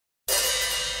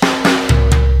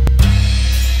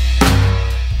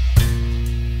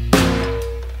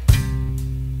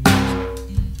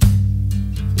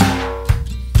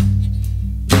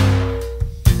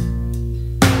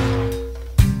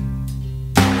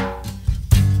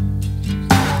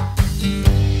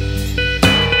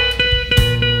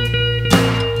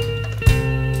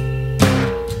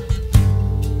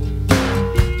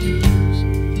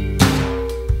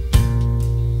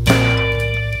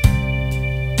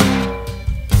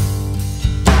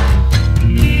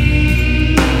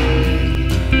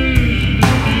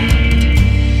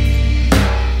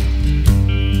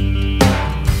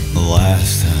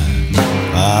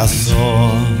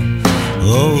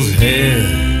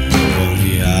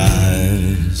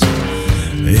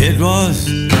was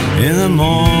in the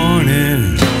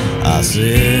morning, I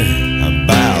said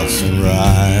about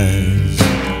sunrise,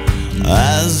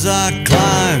 as I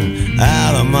climbed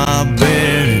out of my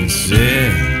bed and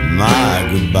said my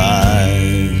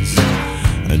goodbyes.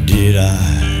 Did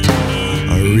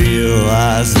I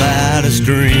realize that a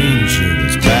stranger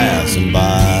was passing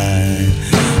by?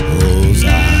 Those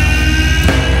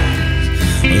eyes,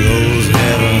 those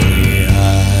heavenly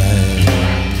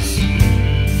eyes.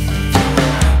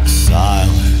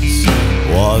 Silence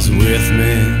was with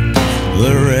me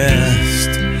the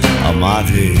rest of my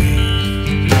day.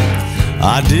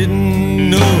 I didn't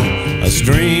know a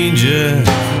stranger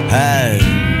had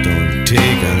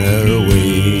taken her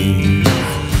away.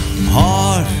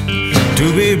 Heart to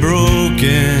be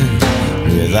broken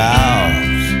without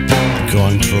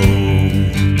control,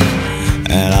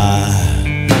 and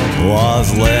I was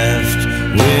left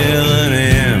with an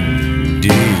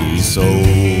empty soul.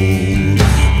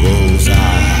 Those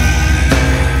eyes,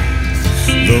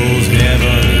 those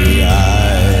heavenly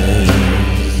eyes.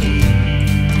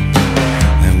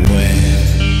 And when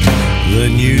the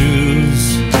news,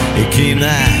 it came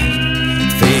that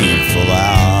fateful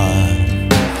hour,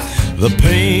 the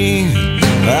pain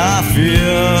I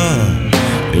fear,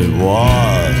 it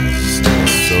was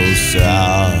so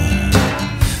sour.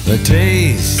 The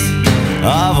taste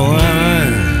of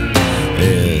lemon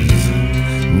is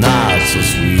not so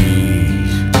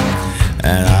sweet,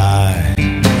 and I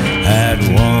had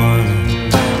one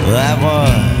that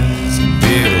was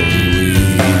bitterly.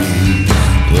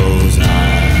 Those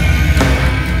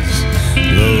eyes,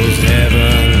 those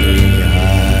heavenly eyes.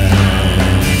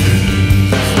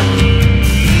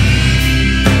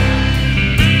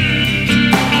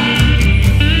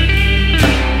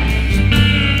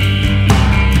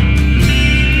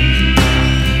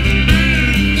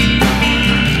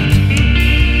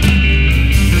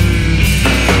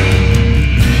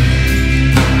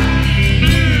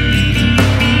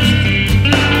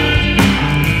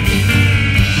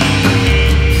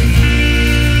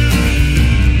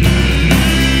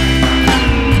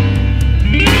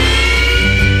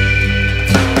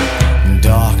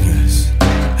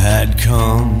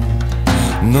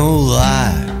 No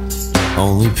light,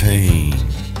 only pain.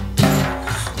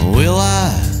 Will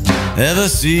I ever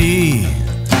see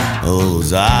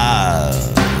those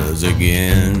eyes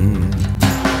again?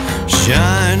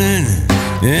 Shining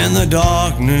in the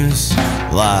darkness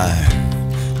like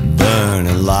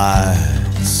burning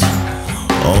lights,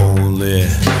 only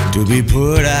to be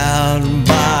put out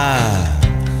by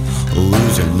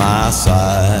losing my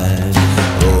sight.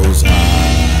 Those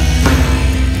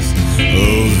eyes,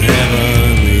 those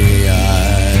heavenly eyes.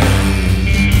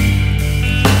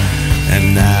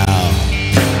 And now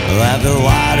that the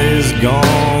light is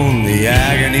gone, the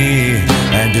agony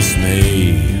and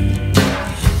dismay,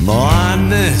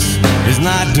 blindness is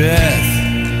not death,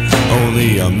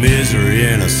 only a misery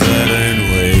in a sudden